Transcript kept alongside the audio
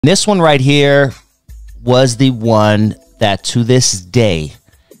This one right here was the one that to this day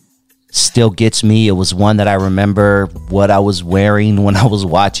still gets me. It was one that I remember what I was wearing when I was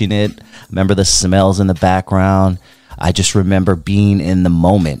watching it. I remember the smells in the background. I just remember being in the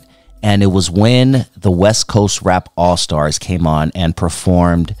moment. And it was when the West Coast Rap All-Stars came on and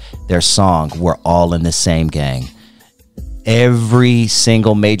performed their song, We're All in the Same Gang. Every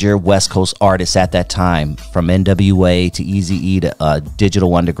single major West Coast artist at that time, from NWA to Eazy-E to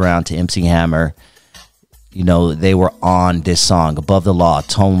Digital Underground to MC Hammer, you know, they were on this song. Above the Law,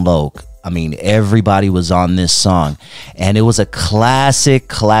 Tone Loc. I mean, everybody was on this song. And it was a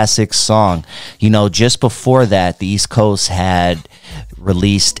classic song. You know, just before that, the East Coast had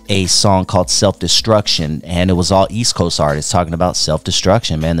released a song called Self-Destruction, and it was all East Coast artists talking about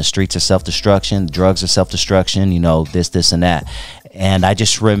self-destruction. Man, the streets are self-destruction, drugs are self-destruction, you know, this and that. And I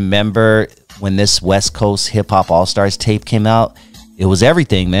just remember when this West Coast Hip Hop All-Stars tape came out, it was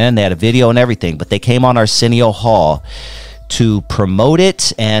everything, man. They had a video and everything, but they came on Arsenio Hall to promote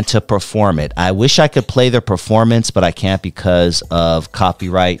it and to perform it. I wish I could play their performance, but I can't because of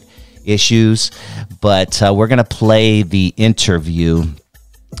copyright issues. But we're gonna play the interview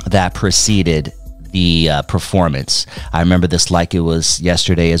that preceded the performance. I remember this like it was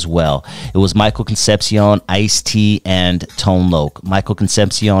yesterday as well. It was Michael Concepcion, Ice-T, and Tone Loc. Michael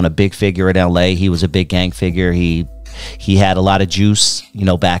Concepcion, a big figure in LA. He was a big gang figure. He had a lot of juice, you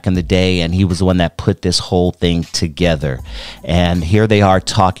know, back in the day, and he was the one that put this whole thing together. And here they are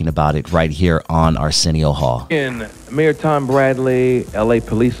talking about it right here on Arsenio Hall. In Mayor Tom Bradley, LA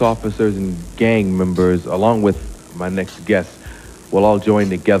police officers and gang members, along with my next guest, will all join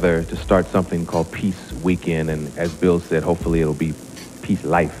together to start something called Peace Weekend. And as Bill said, hopefully it'll be Peace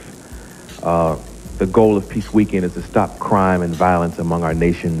Life. The goal of Peace Weekend is to stop crime and violence among our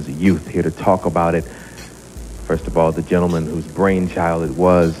nation's youth. Here to talk about it, first of all, the gentleman whose brainchild it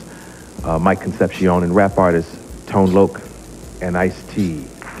was, Mike Concepcion, and rap artist Tone Loc and Ice-T.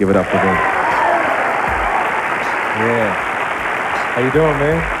 Give it up for them. Yeah. How you doing,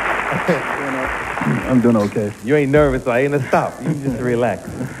 man? I'm doing okay. You ain't nervous, so I ain't gonna stop. You can just relax.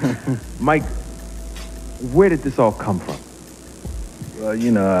 Mike, where did this all come from? Well,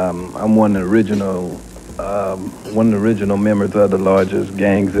 you know, I'm one of the original members of the largest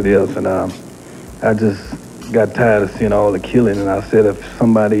gangs it is, and I just got tired of seeing all the killing, and I said if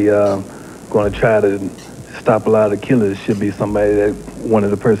somebody going to try to stop a lot of the killers, it should be somebody that, one of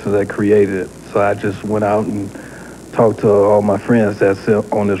the persons that created it. So I just went out and talked to all my friends that's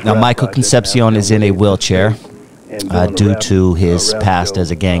on this. Now, Michael Concepcion is in a wheelchair due to his past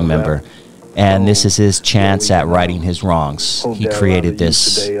as a gang member. And this is his chance at righting his wrongs. He created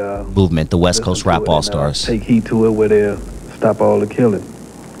this movement, the West Coast Rap All-Stars. Take heed to it where they stop all the killing.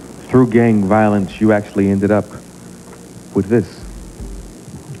 Through gang violence, you actually ended up with this.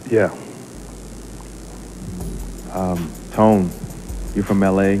 Yeah. Tone, you're from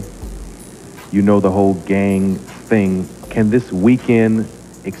LA. You know the whole gang thing. Can this weekend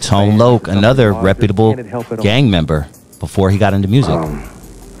expand? Tone Loc, another reputable gang member before he got into music.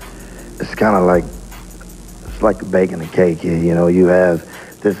 It's kind of like, it's like baking a cake here. You know, you have,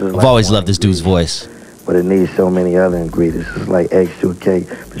 this is. I've always loved this dude's voice. But it needs so many other ingredients. It's like eggs to a cake,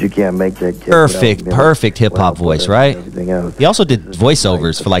 but you can't make that cake. Perfect hip-hop voice, right? He also did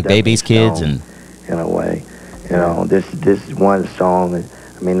voiceovers for like Baby's Kids and. In a way, you know, this is one song. I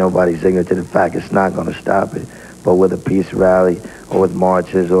mean, nobody's ignorant to the fact it's not going to stop it. But with a peace rally or with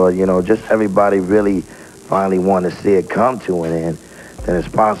marches or, you know, just everybody really finally want to see it come to an end, then it's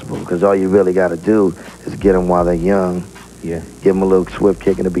possible. Because all you really got to do is get them while they're young. Yeah. Give them a little swift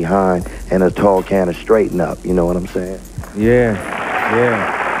kick in the behind and a tall can of straighten up. You know what I'm saying? Yeah,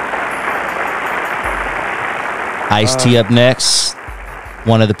 yeah. Ice-T up next.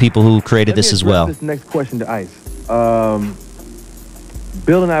 One of the people who created this as well. This next question to Ice.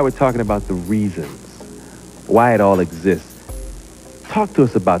 Bill and I were talking about the reasons why it all exists. Talk to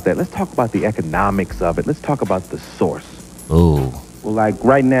us about that. Let's talk about the economics of it. Let's talk about the source. Ooh. Well, like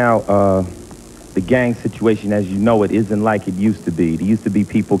right now, the gang situation, as you know, it isn't like it used to be. There used to be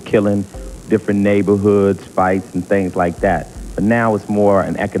people killing different neighborhoods, fights, and things like that. But now it's more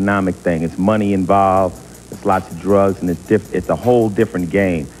an economic thing. It's money involved. There's lots of drugs, and it's a whole different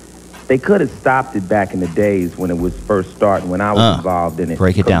game. They could have stopped it back in the days when it was first starting, when I was involved in it.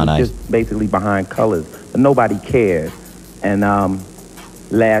 Break it down, Ice. Just basically behind colors, but nobody cared. And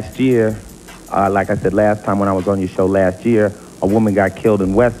last year, like I said last time when I was on your show last year, a woman got killed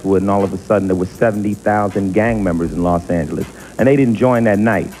in Westwood, and all of a sudden there was 70,000 gang members in Los Angeles. And they didn't join that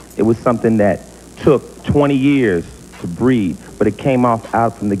night. It was something that took 20 years to breed, but it came off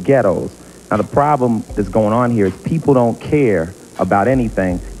out from the ghettos. Now the problem that's going on here is people don't care about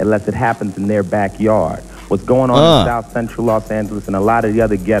anything unless it happens in their backyard. What's going on in South Central Los Angeles and a lot of the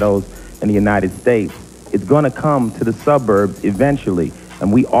other ghettos in the United States, it's going to come to the suburbs eventually,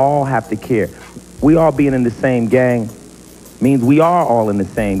 and we all have to care. We all being in the same gang means we are all in the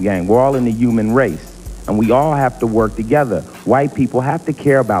same gang. We're all in the human race, and we all have to work together. White people have to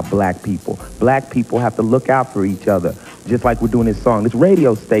care about black people. Black people have to look out for each other, just like we're doing this song. This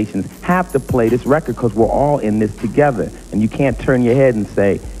radio stations have to play this record because we're all in this together, and you can't turn your head and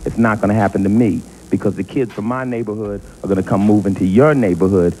say, it's not going to happen to me, because the kids from my neighborhood are going to come move into your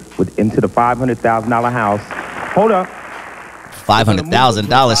neighborhood, into the $500,000 house. Hold up.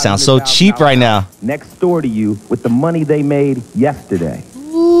 $500,000 sounds so cheap right now. Next door to you with the money they made yesterday.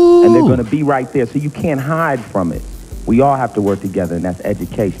 Ooh. And they're going to be right there, so you can't hide from it. We all have to work together, and that's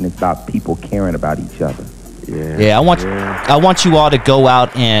education. It's about people caring about each other. Yeah, I want you all to go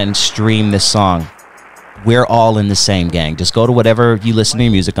out and stream this song. We're all in the same gang. Just go to whatever you listen to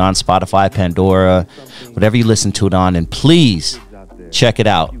your music on, Spotify, Pandora, whatever you listen to it on, and please check it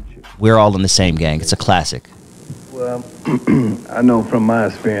out. We're all in the same gang. It's a classic. Well, I know from my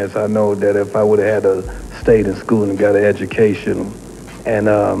experience, I know that if I would have had stayed in school and got an education and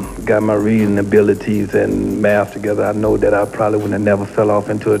got my reading abilities and math together, I know that I probably would have never fell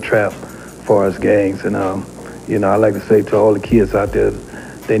off into a trap as far as gangs. And, you know, I like to say to all the kids out there,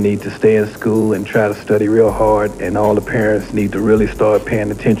 they need to stay in school and try to study real hard, and all the parents need to really start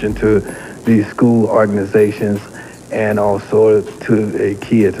paying attention to these school organizations and also to the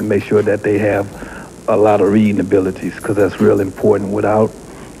kids and make sure that they have a lot of reading abilities, because that's real important. Without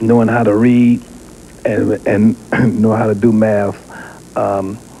knowing how to read and know how to do math,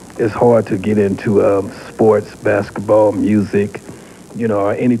 it's hard to get into sports, basketball, music, you know,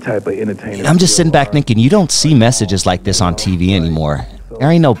 or any type of entertainment. I'm just sitting back thinking, you don't see messages like this on TV anymore. There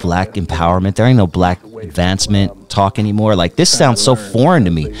ain't no black empowerment. There ain't no black advancement talk anymore. Like, this sounds so foreign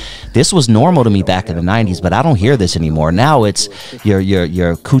to me. This was normal to me back in the 90s, but I don't hear this anymore. Now it's your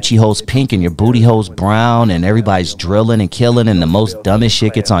coochie hole's pink and your booty hole's brown, and everybody's drilling and killing, and the most dumbest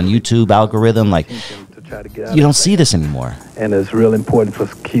shit gets on YouTube algorithm. Like, you don't see this anymore. And it's real important for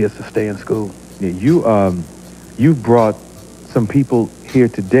kids to stay in school. Yeah, you brought some people here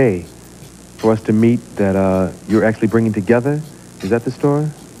today for us to meet that you're actually bringing together. Is that the story?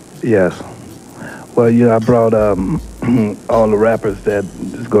 Yes. Well, you know, I brought all the rappers that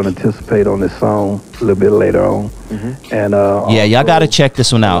is going to anticipate on this song a little bit later on. Mm-hmm. And yeah, y'all got to check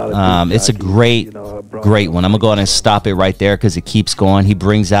this one out. It's a great one. I'm going to go ahead and stop it right there because it keeps going. He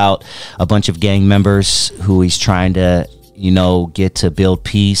brings out a bunch of gang members who he's trying to, you know, get to build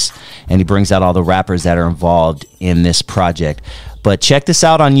peace, and he brings out all the rappers that are involved in this project. But check this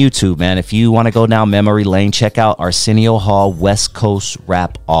out on YouTube, man. If you want to go down memory lane, check out Arsenio Hall West Coast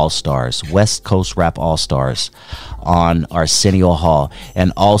Rap All-Stars. West Coast Rap All-Stars on Arsenio Hall.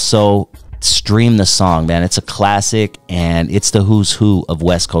 And also stream the song, man. It's a classic, and it's the who's who of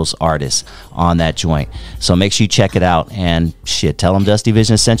West Coast artists on that joint. So make sure you check it out, and shit, tell them Dusty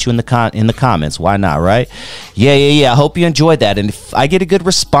Vision sent you in the comments. Why not, right? Yeah. I hope you enjoyed that, and if I get a good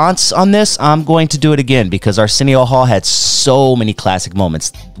response on this, I'm going to do it again, because Arsenio Hall had so many classic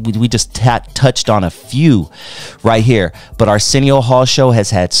moments. We just touched on a few right here, but Arsenio Hall show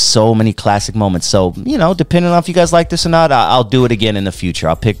has had so many classic moments. So, you know, depending on if you guys like this or not, I'll do it again in the future.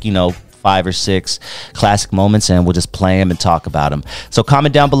 I'll pick, you know, 5 or 6 classic moments, and we'll just play them and talk about them. So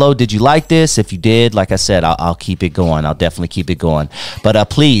comment down below, did you like this? If you did, like I said, I'll keep it going. I'll definitely keep it going.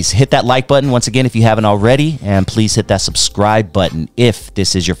 But please hit that like button once again if you haven't already, and please hit that subscribe button if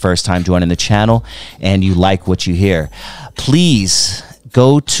this is your first time joining the channel and you like what you hear. Please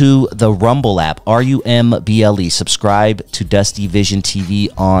go to the Rumble app, R-U-M-B-L-E. Subscribe to Dusty Vision TV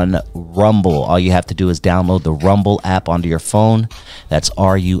on Rumble. All you have to do is download the Rumble app onto your phone. That's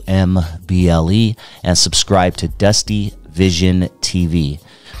R-U-M-B-L-E. And subscribe to Dusty Vision TV.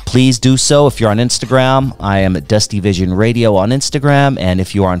 Please do so. If you're on Instagram, I am Dusty Vision Radio on Instagram. And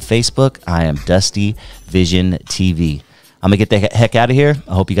if you are on Facebook, I am Dusty Vision TV. I'm going to get the heck out of here.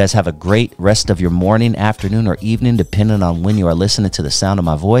 I hope you guys have a great rest of your morning, afternoon, or evening, depending on when you are listening to the sound of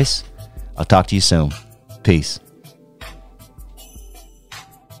my voice. I'll talk to you soon. Peace.